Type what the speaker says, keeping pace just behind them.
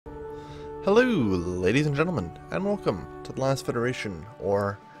Hello, ladies and gentlemen, and welcome to The Last Federation,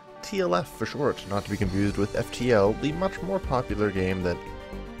 or TLF for short, not to be confused with FTL, the much more popular game that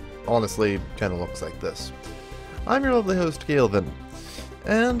honestly kind of looks like this. I'm your lovely host, Galvin,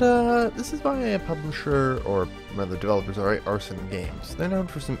 and this is by a publisher, or rather developers, Arcen Games. They're known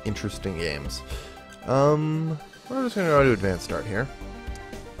for some interesting games. We're just going to go to advanced start here.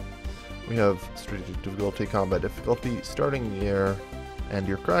 We have strategic difficulty, combat difficulty, starting year, and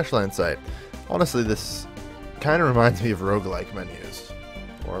your crash land site. Honestly, this kind of reminds me of roguelike menus,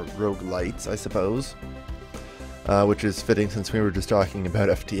 or roguelites, I suppose, which is fitting since we were just talking about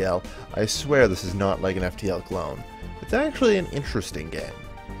FTL. I swear this is not like an FTL clone. It's actually an interesting game.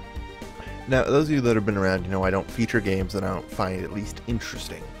 Now, those of you that have been around, you know I don't feature games that I don't find at least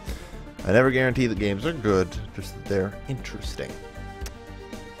interesting. I never guarantee that games are good, just that they're interesting.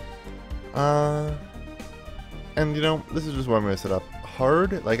 And you know, this is just where I'm going to set up.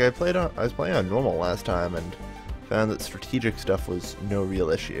 Hard, like I was playing on normal last time and found that strategic stuff was no real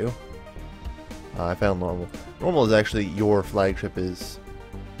issue. I found normal. Normal is actually your flagship is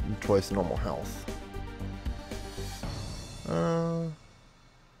twice the normal health.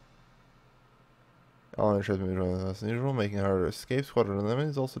 All interest moving less than usual, making it harder to escape. Squadron of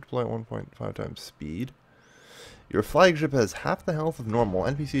enemies also deploy at 1.5 times speed. Your flagship has half the health of normal.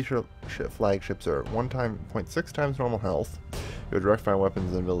 NPC flagships are 1.6 times normal health. Your direct fire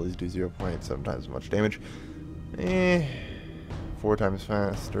weapons and abilities do 0.7 times as much damage. 4 times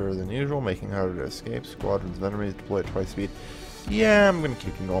faster than usual, making it harder to escape. Squadrons of enemies deploy at twice speed. Yeah, I'm gonna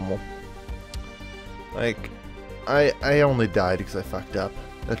keep you normal. Like, I only died because I fucked up.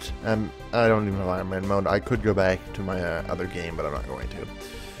 I don't even have Iron Man mode. I could go back to my other game, but I'm not going to.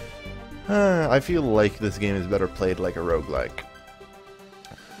 I feel like this game is better played like a roguelike.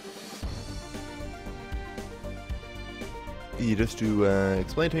 You just to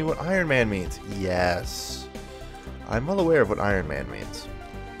explain to me what Iron Man means. Yes. I'm well aware of what Iron Man means.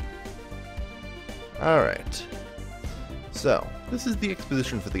 Alright. So, this is the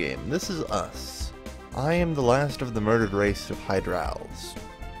exposition for the game. This is us. I am the last of the murdered race of Hydras.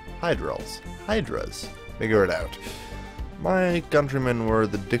 Figure it out. My countrymen were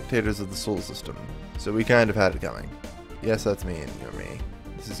the dictators of the Sol system, so we kind of had it coming. Yes, that's me and you're me.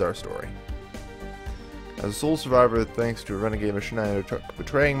 This is our story. As a sole survivor, thanks to a renegade mission, I undertook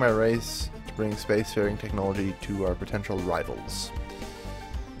betraying my race to bring spacefaring technology to our potential rivals.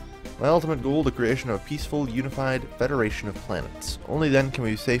 My ultimate goal, the creation of a peaceful, unified federation of planets. Only then can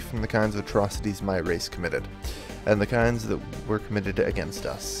we be safe from the kinds of atrocities my race committed, and the kinds that were committed against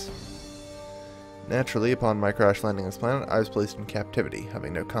us. Naturally, upon my crash landing on this planet, I was placed in captivity.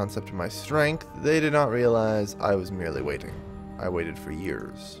 Having no concept of my strength, they did not realize I was merely waiting. I waited for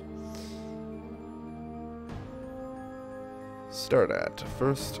years. Start at.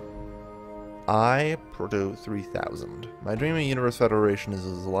 First, I, Proto 3000. My dream of Universe Federation is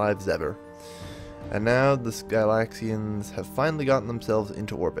as alive as ever. And now the Skylaxians have finally gotten themselves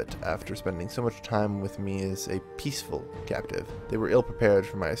into orbit after spending so much time with me as a peaceful captive. They were ill prepared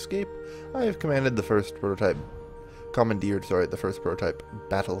for my escape. I have commandered the first prototype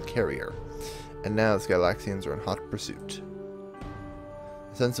battle carrier. And now the Skylaxians are in hot pursuit.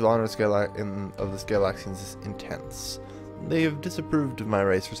 The sense of honor of the Skylaxians is intense. They have disapproved of my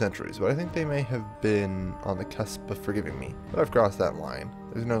race for centuries, but I think they may have been on the cusp of forgiving me. But I've crossed that line.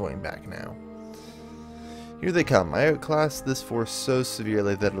 There's no going back now. Here they come. I outclassed this force so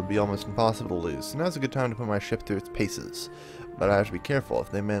severely that it'll be almost impossible to lose. So now's a good time to put my ship through its paces. But I have to be careful.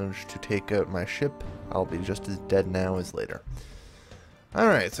 If they manage to take out my ship, I'll be just as dead now as later.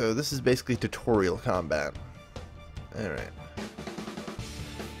 Alright, so this is basically tutorial combat. Alright.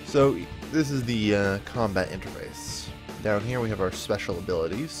 So, this is the combat interface. Down here we have our special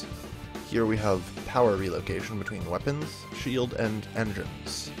abilities. Here we have power relocation between weapons, shield, and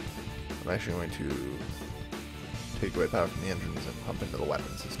engines. I'm actually going to take away power from the engines and pump into the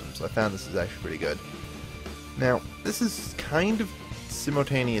weapon system, so I found this is actually pretty good. Now, this is kind of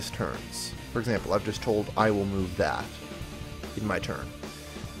simultaneous turns. For example, I've just told I will move that in my turn.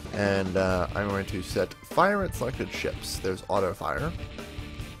 And I'm going to set fire at selected ships. There's auto fire.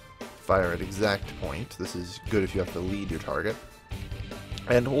 Fire at exact point. This is good if you have to lead your target.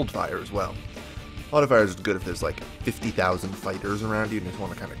 And hold fire as well. Auto fire is good if there's like 50,000 fighters around you and you just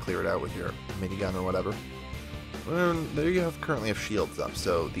want to kind of clear it out with your minigun or whatever. And there you currently have shields up,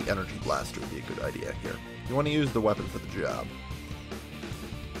 so the energy blaster would be a good idea here. You want to use the weapon for the job.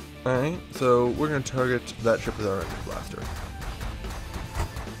 Alright, so we're going to target that ship with our energy blaster.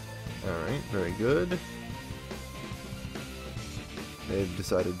 Alright, very good. They've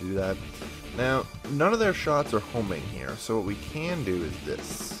decided to do that. Now, none of their shots are homing here, so what we can do is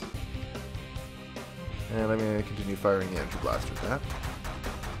this. And I'm going to continue firing the energy blaster at that.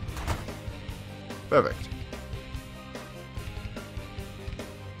 Perfect.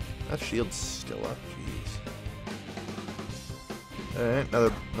 That shield's still up, jeez. Alright,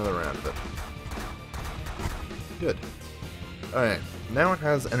 another round of it. Good. Alright, now it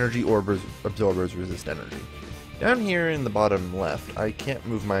has energy absorbers resist energy. Down here in the bottom left, I can't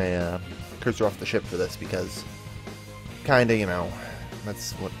move my cursor off the ship for this because kinda, you know,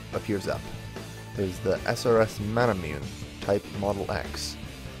 that's what appears up. There's the SRS Manamune type Model X.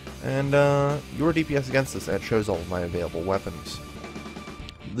 And your DPS against this, and it shows all of my available weapons.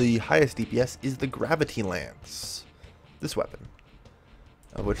 The highest DPS is the Gravity Lance. This weapon.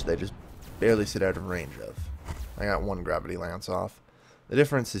 Of which they just barely sit out of range of. I got one Gravity Lance off. The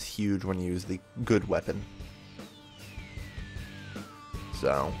difference is huge when you use the good weapon.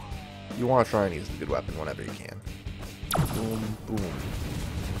 So, you want to try and use the good weapon whenever you can. Boom, boom.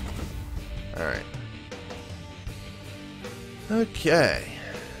 Alright. Okay.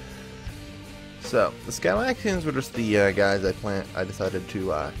 So, the Scalaxians were just the guys I decided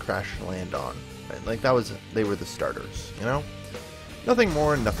to crash land on. Right? Like, they were the starters, you know? Nothing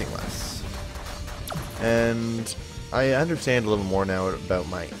more and nothing less. And I understand a little more now about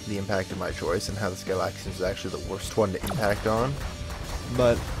the impact of my choice and how the Scalaxians is actually the worst one to impact on.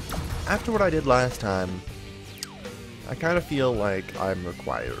 But after what I did last time, I kind of feel like I'm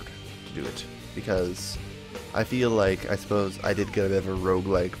required to do it. Because I feel like, I suppose, I did get a bit of a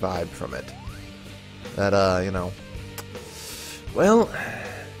roguelike vibe from it. That, you know, well,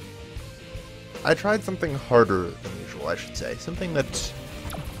 I tried something harder than usual, I should say. Something that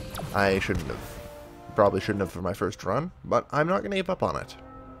I probably shouldn't have for my first run, but I'm not going to give up on it.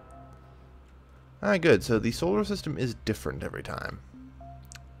 Ah, good, so the solar system is different every time.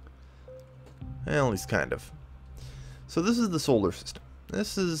 Well, at least kind of. So this is the solar system.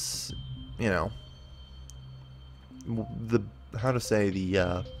 This is, you know, the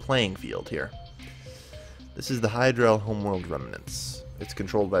playing field here. This is the Hydrel homeworld remnants. It's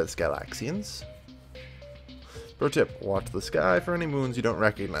controlled by the Scalaxians. Pro tip, watch the sky for any moons you don't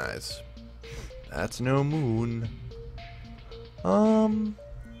recognize. That's no moon. And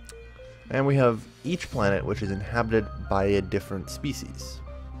we have each planet which is inhabited by a different species.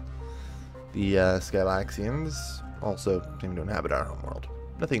 The Scalaxians also seem to inhabit our homeworld.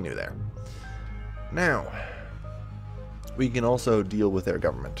 Nothing new there. Now, we can also deal with their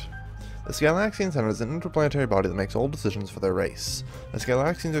government. The Scalaxians are an interplanetary body that makes all decisions for their race. The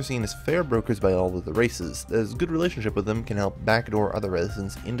Scalaxians are seen as fair brokers by all of the races. A good relationship with them can help backdoor other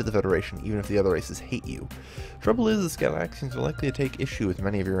residents into the Federation, even if the other races hate you. Trouble is, the Scalaxians are likely to take issue with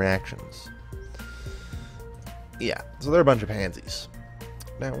many of your actions. Yeah, so they're a bunch of pansies.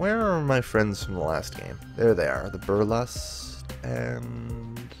 Now, where are my friends from the last game? There they are, the Burlust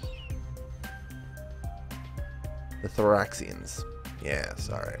and the Thoraxians.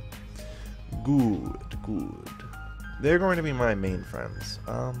 Yes, alright. Good, good. They're going to be my main friends.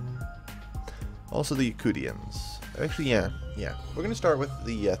 Also the Yakudians. Actually, yeah. We're going to start with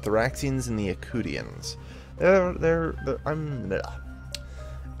the Thoraxians and the Yakudians.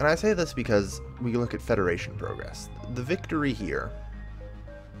 And I say this because we look at Federation progress. The victory here.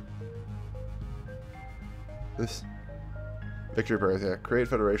 This victory progress, yeah. Create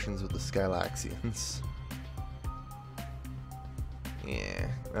federations with the Scalaxians. Yeah,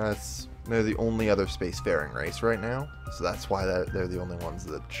 they're the only other spacefaring race right now, so that's why they're the only ones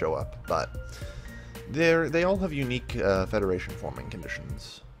that show up. But they all have unique Federation forming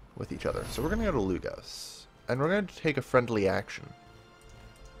conditions with each other. So we're gonna go to Lugos, and we're gonna take a friendly action.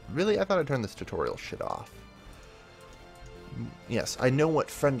 Really, I thought I'd turn this tutorial shit off. Yes, I know what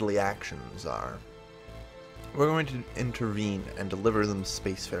friendly actions are. We're going to intervene and deliver them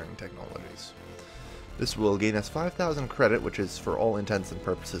spacefaring technologies. This will gain us 5,000 credit, which is for all intents and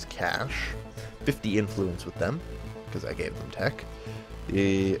purposes cash, 50 influence with them, because I gave them tech.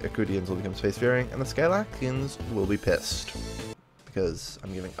 The Yakudians will become spacefaring, and the Scalaxians will be pissed, because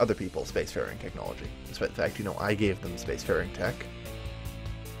I'm giving other people spacefaring technology, despite the fact, you know, I gave them spacefaring tech.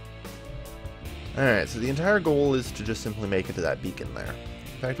 Alright, so the entire goal is to just simply make it to that beacon there.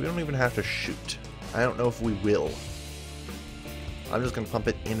 In fact, we don't even have to shoot. I don't know if we will. I'm just going to pump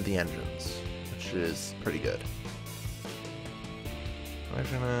it into the engines, which is pretty good. I'm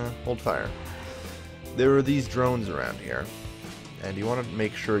just going to hold fire. There are these drones around here, and you want to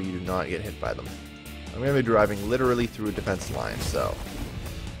make sure you do not get hit by them. I'm going to be driving literally through a defense line, so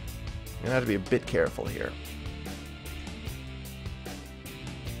I'm going to have to be a bit careful here.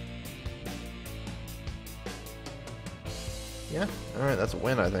 Yeah, alright, that's a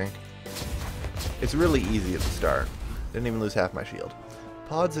win, I think. It's really easy at the start. Didn't even lose half my shield.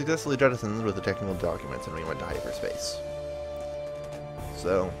 Pod successfully jettisoned with the technical documents and we went to hyperspace.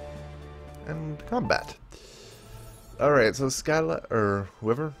 So, and combat. Alright, so Skyla, or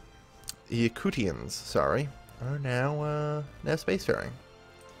whoever, the Yakutians, sorry, are now spacefaring.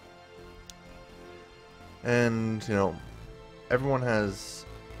 And, you know, everyone has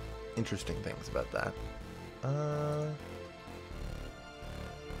interesting things about that.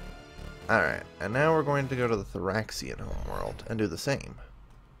 Alright, and now we're going to go to the Thoraxian homeworld and do the same.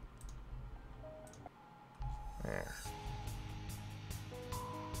 There.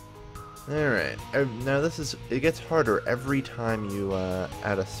 Alright, now it gets harder every time you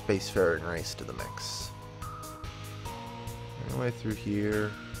add a spacefaring race to the mix. All the way through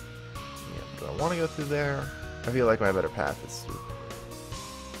here. Yeah, do I want to go through there? I feel like my better path is through.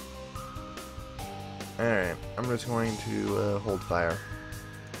 Alright, I'm just going to hold fire.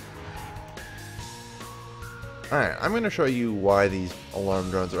 Alright, I'm going to show you why these alarm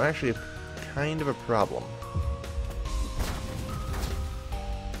drones are actually kind of a problem.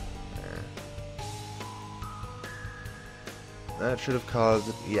 That should have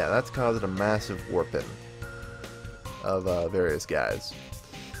caused, yeah, that's caused a massive warping of various guys.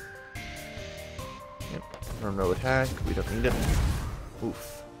 Yep, confirm no attack, we don't need it.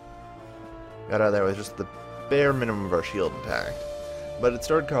 Oof. Got out of there with just the bare minimum of our shield intact. But it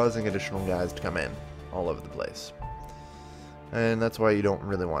started causing additional guys to come in all over the place. And that's why you don't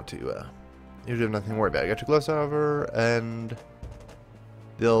really want to, you have nothing to worry about. You get too close, however, and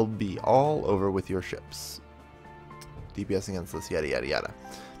they'll be all over with your ships. DPS against this, yada yada yada.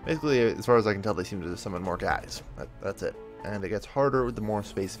 Basically, as far as I can tell, they seem to summon more guys. That's it. And it gets harder with the more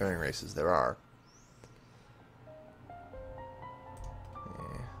spacefaring races there are.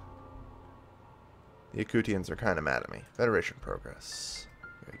 Yeah. The Yakutians are kind of mad at me. Federation progress.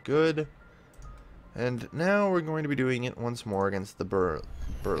 Very good. And now we're going to be doing it once more against the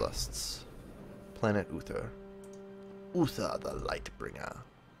Burlusts. Planet Uther. Uther the Lightbringer.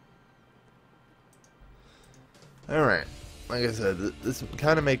 Alright, like I said, this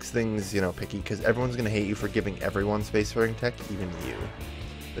kind of makes things, you know, picky, because everyone's going to hate you for giving everyone spacefaring tech, even you.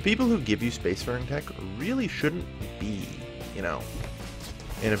 The people who give you spacefaring tech really shouldn't be, you know,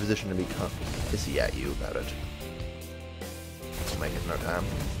 in a position to be pissy at you about it. We'll make it in no time.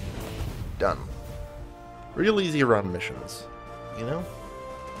 Done. Real easy run missions, you know?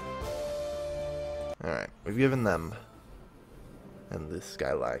 Alright, we've given them. And the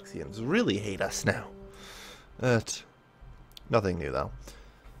Skylaxians really hate us now. Nothing new, though.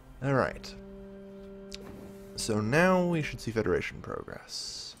 Alright. So now we should see Federation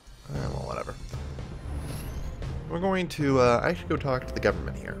progress. Well, whatever. We're going to, actually go talk to the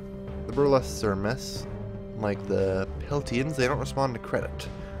government here. The Burlusts are a mess. Like the Peltians, they don't respond to credit.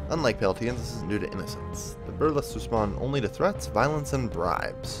 Unlike Peltians, this isn't due to innocence. The Burlusts respond only to threats, violence, and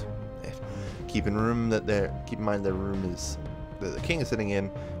bribes. Keep in mind their room is the king is sitting in.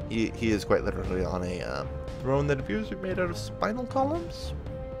 He is quite literally on a throne that appears to be made out of spinal columns,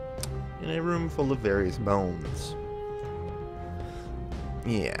 in a room full of various bones.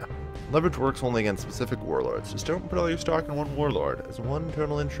 Yeah. Leverage works only against specific warlords. Just don't put all your stock in one warlord, as one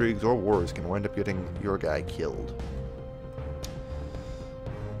internal intrigues or wars can wind up getting your guy killed.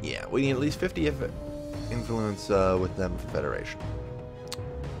 Yeah, we need at least 50 influence with them for Federation.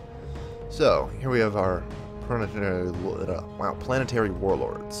 So, here we have our planetary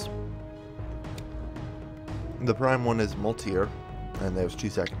warlords. The prime one is Multier, and there's two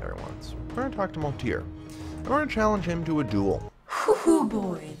secondary ones. We're going to talk to Multier, and we're going to challenge him to a duel. Whoo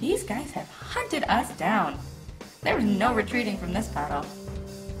boy, these guys have hunted us down. There's no retreating from this battle.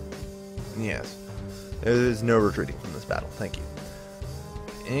 Yes, there's no retreating from this battle, thank you.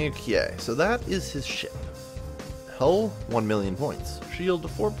 Okay, so that is his ship. Hull, 1 million points. Shield,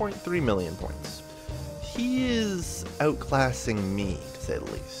 4.3 million points. He is outclassing me, to say the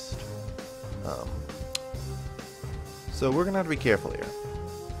least. So we're going to have to be careful here.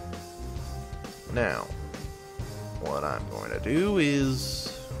 Now, what I'm going to do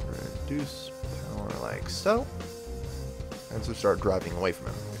is reduce power like so, and so start driving away from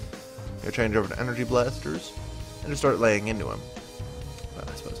him. You'll change over to energy blasters, and just start laying into him. But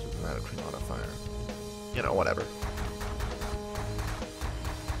I suppose it doesn't matter between auto fire. You know, whatever.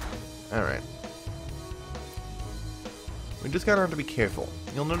 Alright. We just gotta have to be careful.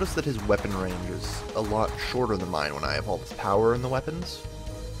 You'll notice that his weapon range is a lot shorter than mine when I have all this power in the weapons.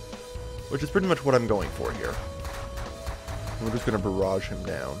 Which is pretty much what I'm going for here. We're just gonna barrage him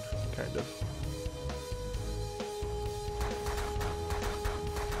down, kind of.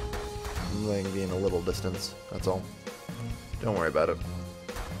 I'm letting him be in a little distance, that's all. Don't worry about it.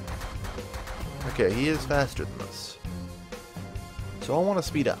 Okay, he is faster than this. So I'll want to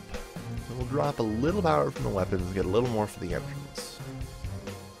speed up. We'll drop a little power from the weapons and get a little more for the engines.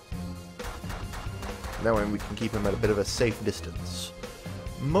 That way we can keep them at a bit of a safe distance.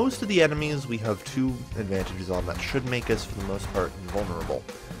 Most of the enemies we have 2 advantages on that should make us, for the most part, invulnerable.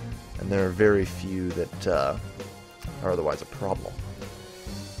 And there are very few that are otherwise a problem.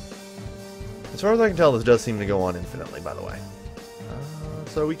 As far as I can tell, this does seem to go on infinitely, by the way.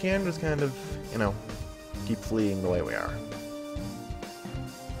 So we can just kind of, you know, keep fleeing the way we are.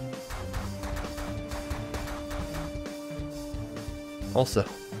 Also,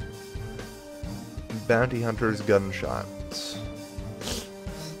 bounty hunter's gunshots.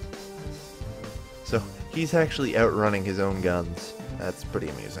 So, he's actually outrunning his own guns. That's pretty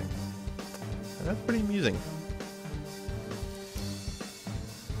amusing.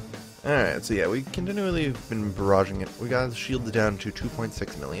 Alright, so yeah, we continually have been barraging it. We got the shields down to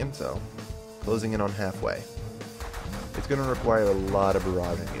 2.6 million, so closing in on halfway. It's going to require a lot of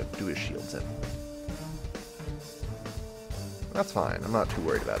barraging to get to his shields in. That's fine, I'm not too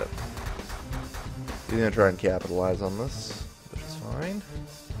worried about it. He's going to try and capitalize on this, which is fine.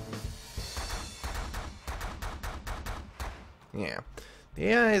 Yeah. The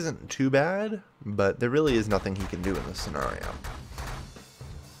AI isn't too bad, but there really is nothing he can do in this scenario.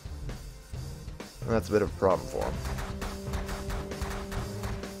 And that's a bit of a problem for him.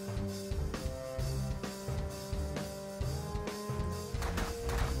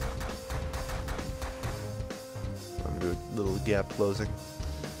 I'm going to do a little gap closing.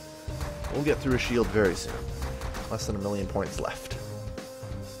 We'll get through a shield very soon. Less than 1 million points left.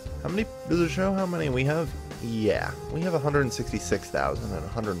 How many, does it show how many we have? Yeah, we have 166,000 and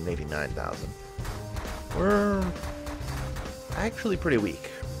 189,000. We're actually pretty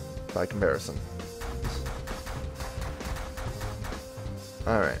weak by comparison.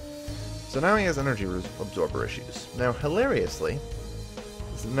 Alright, so now he has energy absorber issues. Now, hilariously,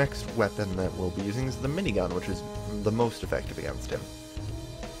 this next weapon that we'll be using is the minigun, which is the most effective against him.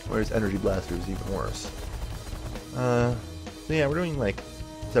 Whereas energy blaster is even worse. So yeah, we're doing like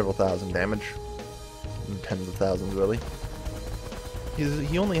several thousand damage. Tens of thousands, really.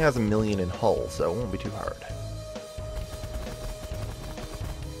 He only has 1 million in hull, so it won't be too hard.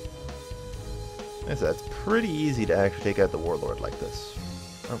 Like I said, it's pretty easy to actually take out the Warlord like this.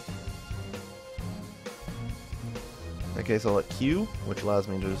 Oh. In that case, I'll let Q, which allows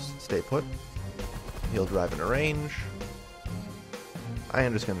me to just stay put. He'll drive into range. I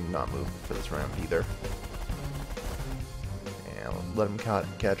am just going to not move for this round either. And I'll let him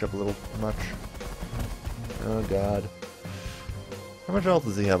catch up a little much. Oh god. How much health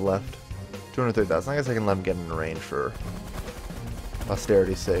does he have left? 230,000. I guess I can let him get in range for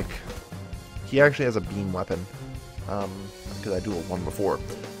posterity's sake. He actually has a beam weapon. Because I dueled one before.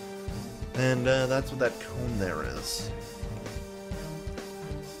 And that's what that cone there is.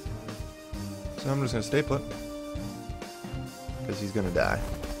 So I'm just going to stay put. Because he's going to die.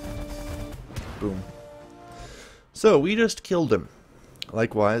 Boom. So we just killed him.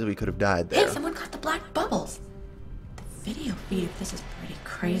 Likewise, we could have died there. Hey, someone caught the black bubbles. The video feed of this is pretty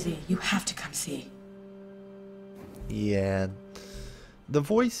crazy. You have to come see. Yeah. The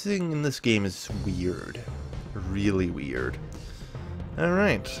voicing in this game is weird. Really weird.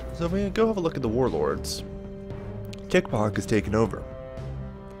 Alright, so if we go have a look at the Warlords, Tikpok is taken over.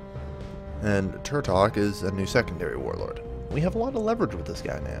 And Turtok is a new secondary Warlord. We have a lot of leverage with this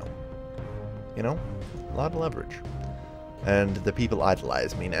guy now. You know? A lot of leverage. And the people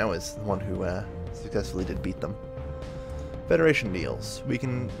idolize me now as the one who successfully did beat them. Federation deals. We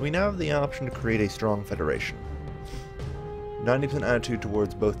now have the option to create a strong federation. 90% attitude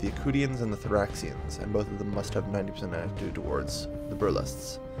towards both the Akudians and the Thraxians, and both of them must have 90% attitude towards the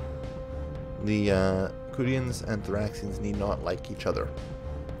Burlests. The Akudians and Thraxians need not like each other.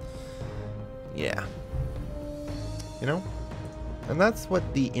 Yeah. You know? And that's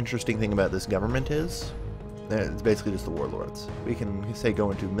what the interesting thing about this government is. It's basically just the warlords. We can, say,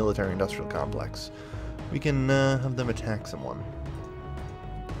 go into military-industrial complex. We can have them attack someone.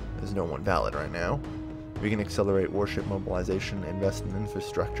 There's no one valid right now. We can accelerate warship mobilization, invest in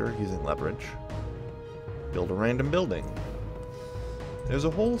infrastructure using leverage. Build a random building. There's a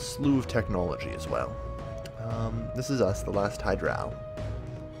whole slew of technology as well. This is us, the last Hydral.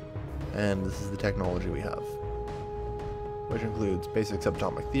 And this is the technology we have. Which includes basic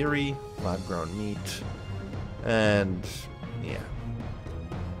subatomic theory, lab-grown meat, and yeah.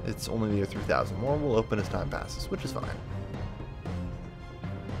 It's only the year 3000. More will open as time passes, which is fine.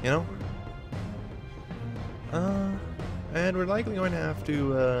 You know? And we're likely going to have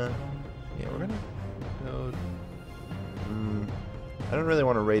to, yeah, we're gonna go, I don't really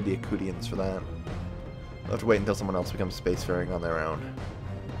want to raid the Akudians for that. I'll have to wait until someone else becomes spacefaring on their own.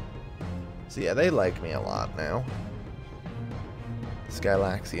 So yeah, they like me a lot now.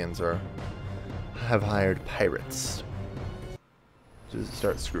 Skylaxians have hired pirates to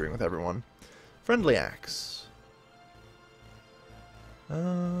start screwing with everyone. Friendly axe.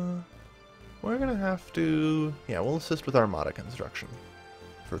 We're gonna have to... Yeah, we'll assist with armada construction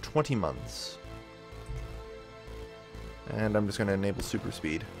for 20 months. And I'm just gonna enable super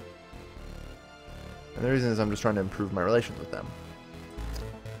speed. And the reason is I'm just trying to improve my relations with them.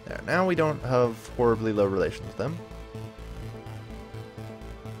 There, now we don't have horribly low relations with them.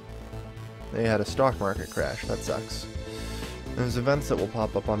 They had a stock market crash, that sucks. There's events that will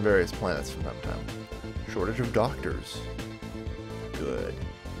pop up on various planets from time to time. Shortage of doctors. Good.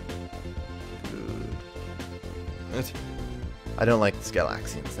 I don't like the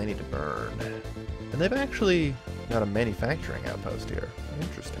Skylaxians, they need to burn. And they've actually got a manufacturing outpost here.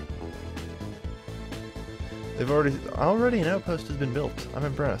 Interesting. They've already an outpost has been built. I'm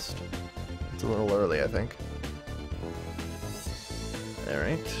impressed. It's a little early, I think.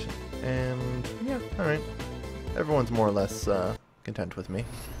 Alright. And yeah, alright. Everyone's more or less content with me.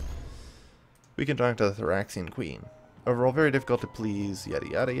 We can talk to the Thoraxian Queen. Overall, very difficult to please, yada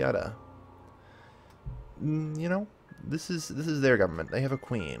yada yada. You know, this is their government. They have a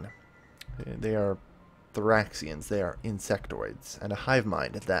queen. They are Thoraxians. They are insectoids. And a hive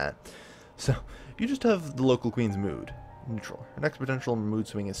mind at that. So, you just have the local queen's mood. Neutral. Her next potential mood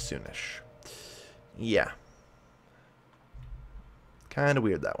swing is soonish. Yeah. Kinda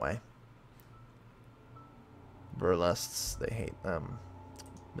weird that way. Burlests, they hate them.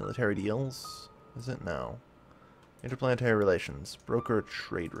 Military deals? Is it? No. Interplanetary relations. Broker a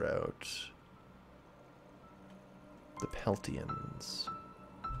trade route. The Peltians.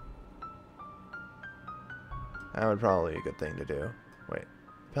 That would probably be a good thing to do. Wait.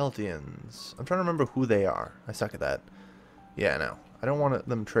 Peltians. I'm trying to remember who they are. I suck at that. Yeah, no. I don't want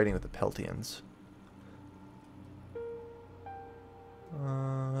them trading with the Peltians.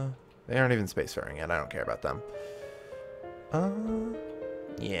 They aren't even spacefaring yet. I don't care about them.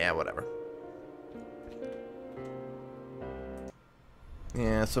 Yeah, whatever.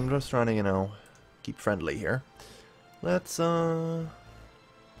 Yeah, so I'm just trying to, you know, keep friendly here. Let's,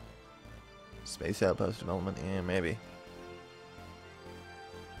 space outpost development. Yeah, maybe.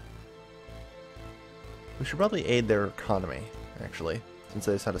 We should probably aid their economy, actually, since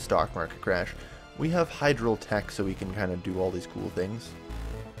they just had a stock market crash. We have hydral tech, so we can kind of do all these cool things.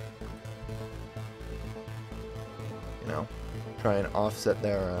 You know, try and offset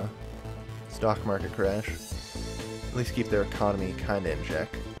their stock market crash. At least keep their economy kind of in check.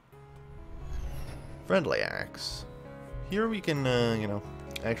 Friendly axe. Here we can, you know,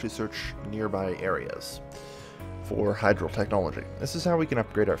 actually search nearby areas for hydral technology. This is how we can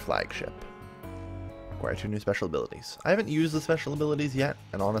upgrade our flagship. Acquire 2 new special abilities. I haven't used the special abilities yet,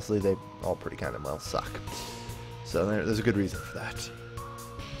 and honestly, they all pretty kind of, well, suck. So there's a good reason for that.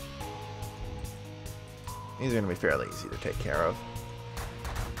 These are going to be fairly easy to take care of.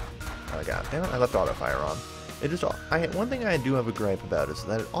 Oh god damn it, I left auto-fire on. It just, one thing I do have a gripe about is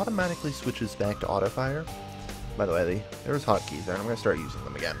that it automatically switches back to auto-fire. By the way, there's hotkeys there, and I'm going to start using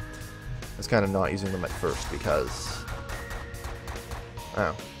them again. I was kind of not using them at first because...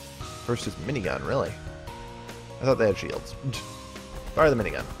 Oh. First is minigun, really? I thought they had shields. Fire the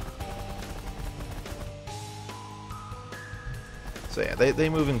minigun. So yeah, they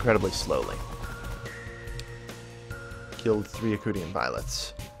move incredibly slowly. Killed 3 Akudian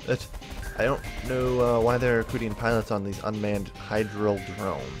pilots. I don't know why there are Akudian pilots on these unmanned hydral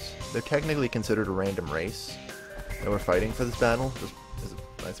drones. They're technically considered a random race that we're fighting for this battle. Just as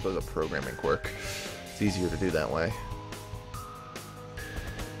I suppose a programming quirk. It's easier to do that way.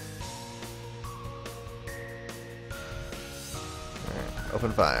 Alright,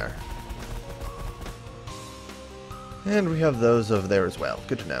 open fire. And we have those over there as well.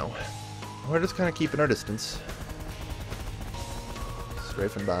 Good to know. We're just kind of keeping our distance.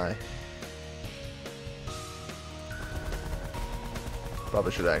 Strafing by.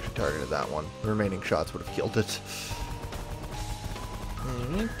 Probably should have actually targeted that one. The remaining shots would have killed it.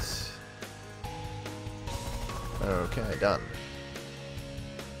 Alright. Okay, done.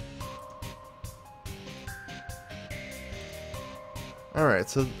 Alright,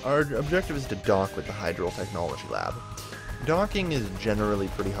 so our objective is to dock with the Hydral Technology Lab. Docking is generally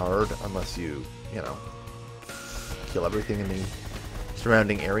pretty hard unless you know, kill everything in the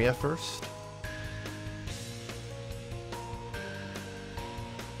surrounding area first.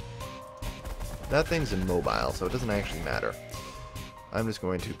 That thing's immobile, so it doesn't actually matter. I'm just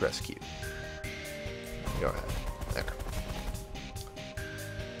going to press Q. Go ahead. There.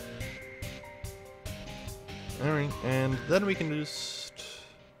 Alright, and then we can just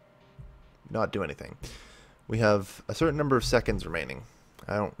not do anything. We have a certain number of seconds remaining.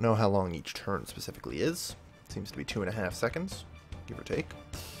 I don't know how long each turn specifically is. It seems to be 2.5 seconds, give or take.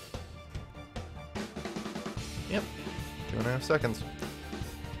 Yep, 2.5 seconds.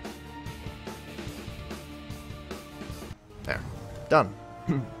 There, done.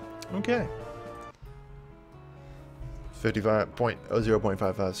 Okay.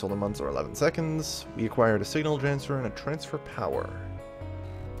 0.55 solar months or 11 seconds. We acquired a signal transfer and a transfer power,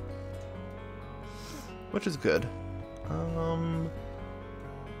 which is good.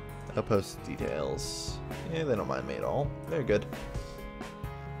 Outpost details. Yeah, they don't mind me at all. They're good.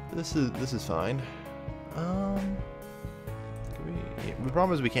 This is fine. The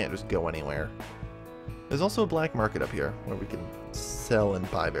problem is we can't just go anywhere. There's also a black market up here where we can sell and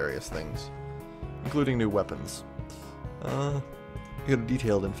buy various things, including new weapons. We got a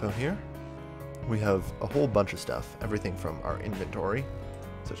detailed info here. We have a whole bunch of stuff, everything from our inventory,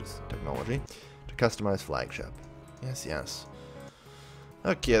 such as technology, to customized flagship. Yes, yes.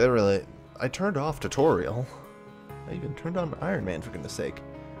 Okay, they're really... I turned off tutorial. I even turned on Iron Man, for goodness sake.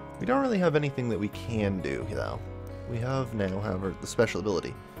 We don't really have anything that we can do, though. We have now, however, the special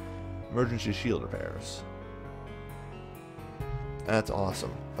ability. Emergency shield repairs. That's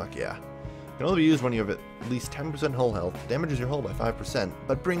awesome. Fuck yeah. Can only be used when you have at least 10% hull health, damages your hull by 5%,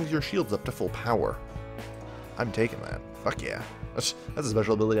 but brings your shields up to full power. I'm taking that. Fuck yeah. That's a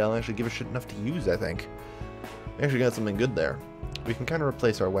special ability I'll actually give a shit enough to use, I think. We actually got something good there. We can kind of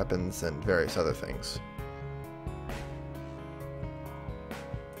replace our weapons and various other things.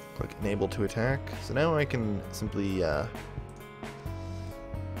 Click enable to attack. So now I can simply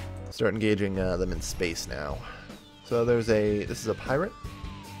start engaging them in space now. So this is a pirate.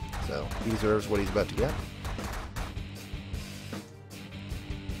 So he deserves what he's about to get.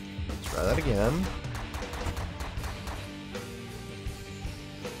 Let's try that again.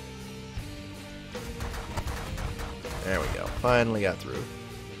 There we go. Finally got through.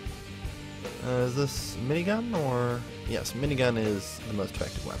 Is this minigun or... Yes, minigun is the most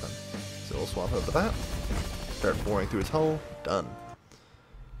effective weapon. So we'll swap out the bat. Start boring through his hull. Done.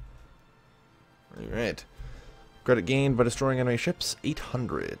 Alright. Credit gained by destroying enemy ships,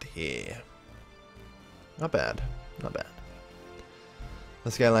 800. Yeah. Not bad. Not bad.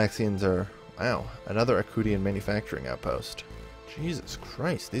 The Skylaxians are... Wow. Another Akudian manufacturing outpost. Jesus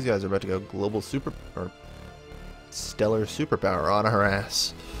Christ. These guys are about to go global super... or stellar superpower on our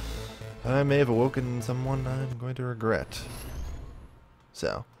ass. I may have awoken someone I'm going to regret.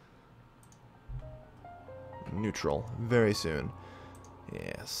 So. Neutral. Very soon.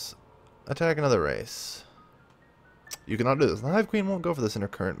 Yes. Attack another race. You cannot do this. The Hive Queen won't go for this in her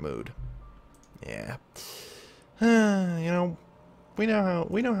current mood. Yeah. You know, we know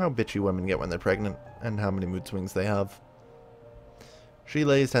how bitchy women get when they're pregnant, and how many mood swings they have. She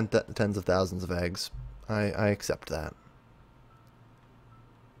lays tens of thousands of eggs. I accept that.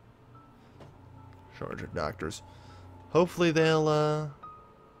 Shortage of doctors. Hopefully they'll,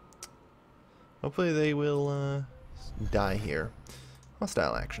 hopefully they will, die here.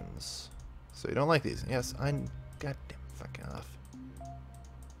 Hostile actions. So you don't like these? Yes, goddamn, fuck off.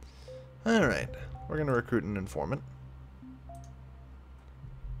 Alright, we're gonna recruit an informant.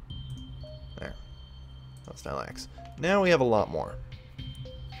 There. Hostile axe. Now we have a lot more.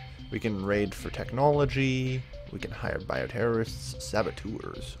 We can raid for technology. We can hire bioterrorists,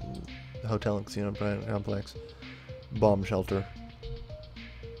 saboteurs. Ooh. The hotel and casino complex. Bomb shelter.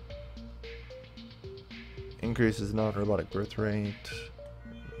 Increases non-robotic birth rate.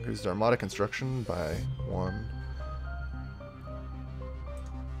 Increases armada construction by 1.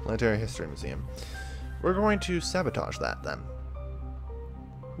 Planetary History Museum. We're going to sabotage that then.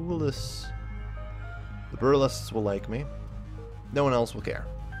 Who will this... The Burlests will like me. No one else will care.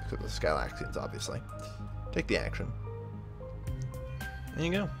 Except the Skylaxians, obviously. Take the action. There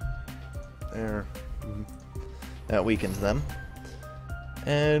you go. There. That weakens them.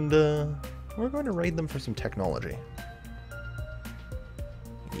 And we're going to raid them for some technology.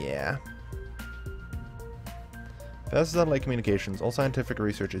 Yeah. Fast satellite communications. All scientific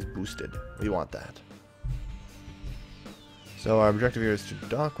research is boosted. We want that. So our objective here is to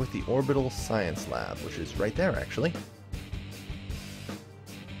dock with the Orbital Science Lab, which is right there, actually.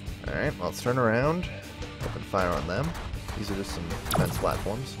 Alright, well, let's turn around. Open fire on them. These are just some defense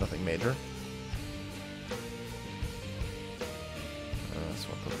platforms, nothing major. This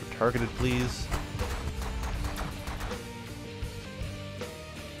one are targeted, please.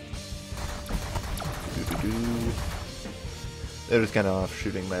 They're just kind of off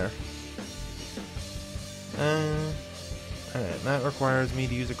shooting there. Alright, that requires me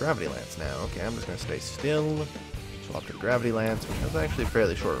to use a gravity lance now. Okay, I'm just going to stay still. Swap to gravity lance, which has actually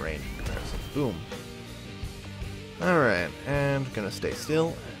fairly short range in comparison. Boom. Alright, and going to stay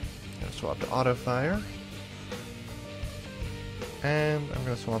still. Going to swap to auto fire. And I'm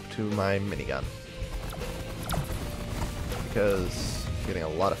going to swap to my minigun. Because I'm getting a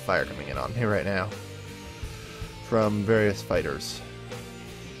lot of fire coming in on me right now. From various fighters.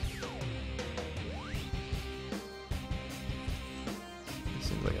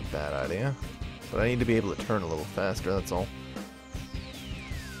 Seems like a bad idea. But I need to be able to turn a little faster, that's all.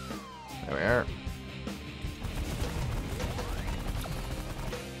 There we are.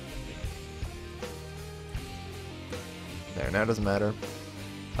 There, now it doesn't matter.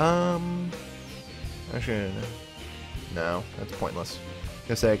 Actually, no, that's pointless. I was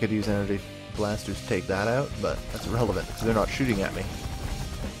gonna say I could use energy blasters to take that out, but that's irrelevant because they're not shooting at me.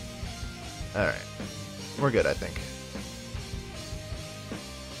 Alright. We're good, I think.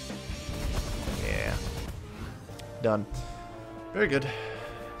 Yeah. Done. Very good.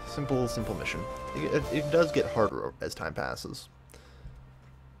 Simple mission. It does get harder as time passes.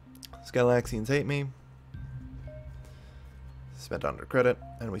 Skylaxians hate me. Spent under credit,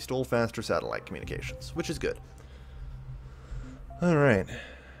 and we stole faster satellite communications, which is good. Alright.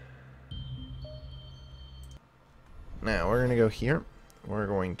 Now, we're going to go here. We're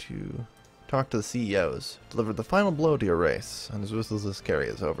going to talk to the CEOs, deliver the final blow to your race, and as this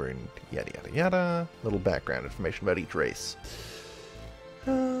carry us over, and yada yada yada. Little background information about each race.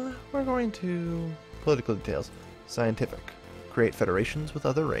 We're going to political details. Scientific. Create federations with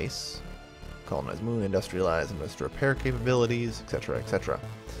other race. Colonize moon, industrialize, invest repair capabilities, etc., etc.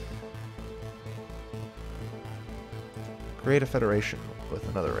 Create a federation with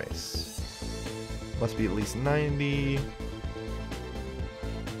another race. Must be at least 90.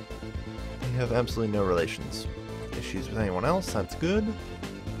 You have absolutely no relations. Issues with anyone else, that's good.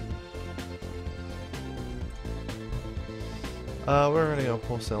 We're gonna go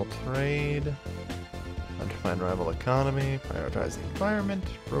wholesale trade. Undefined rival economy, prioritize the environment,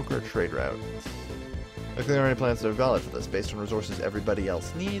 broker a trade route. Looks like there are any plans that are valid for this, based on resources everybody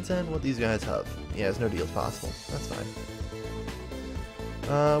else needs and what these guys have. Yeah, there's no deals possible. That's fine.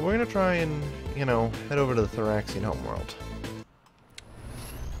 We're gonna try and, you know, head over to the Thoraxian homeworld.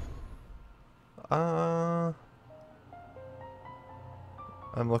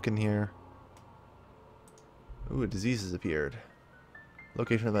 I'm looking here. Ooh, a disease has appeared.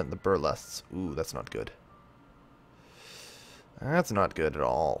 Location event, the burlests. Ooh, that's not good. That's not good at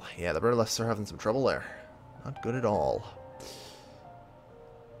all. Yeah, the burlests are having some trouble there. Not good at all.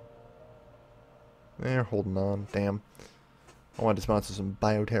 They're holding on. Damn. I wanted to sponsor some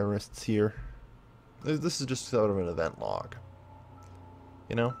bioterrorists here. This is just sort of an event log.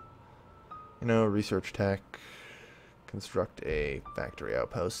 You know? You know, research tech, construct a factory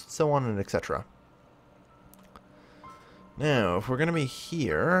outpost, so on and etc. Now, if we're going to be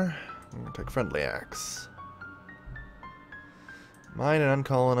here, I'm going to take friendly axe. Mine an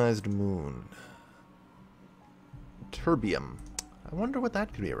uncolonized moon. Terbium. I wonder what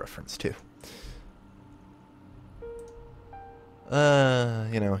that could be a reference to.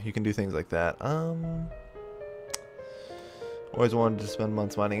 You know, you can do things like that. Always wanted to spend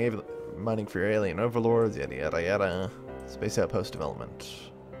months mining for your alien overlords, yada yada yada. Space outpost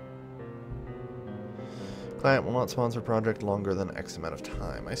development. Client will not sponsor project longer than X amount of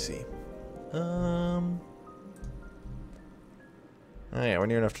time. I see. Oh yeah, we're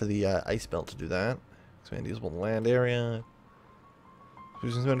near enough to the ice belt to do that. Expand usable land area. We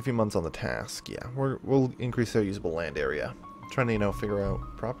can spend a few months on the task. Yeah, we'll increase our usable land area. Trying to, you know, figure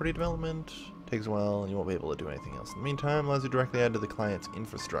out property development. Takes a while, and you won't be able to do anything else. In the meantime, allows you to directly add to the client's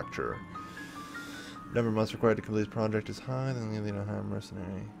infrastructure. Number of months required to complete this project is high, then you don't hire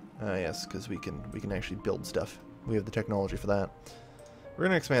mercenary. Yes, because we can actually build stuff. We have the technology for that. We're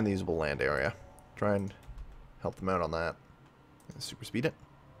gonna expand the usable land area. Try and help them out on that. Super speed it.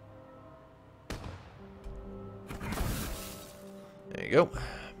 There you go.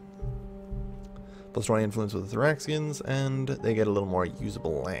 Plus 20 influence with the Thoraxians, and they get a little more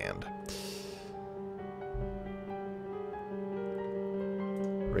usable land.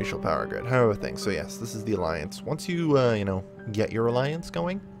 Racial power grid. However, things. So yes, this is the alliance. Once you, you know, get your alliance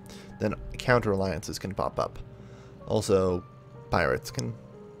going, then counter alliances can pop up. Also, pirates can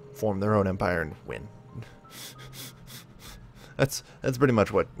form their own empire and win. That's pretty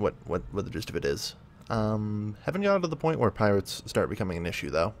much what the gist of it is. Haven't got to the point where pirates start becoming an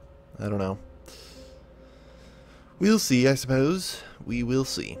issue, though. I don't know. We'll see, I suppose. We will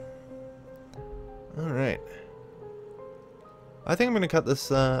see. Alright. I think I'm going to cut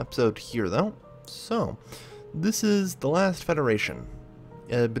this episode here, though. So, This is The Last Federation.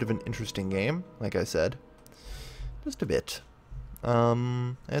 A bit of an interesting game, like I said. Just a bit.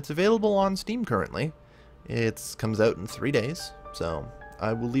 It's available on Steam currently. It comes out in 3 days, so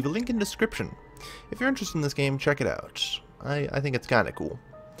I will leave a link in the description. If you're interested in this game, check it out. I think it's kinda cool.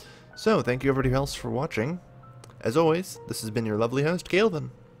 So, thank you everybody else for watching. As always, this has been your lovely host,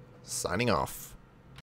 Galvin, signing off.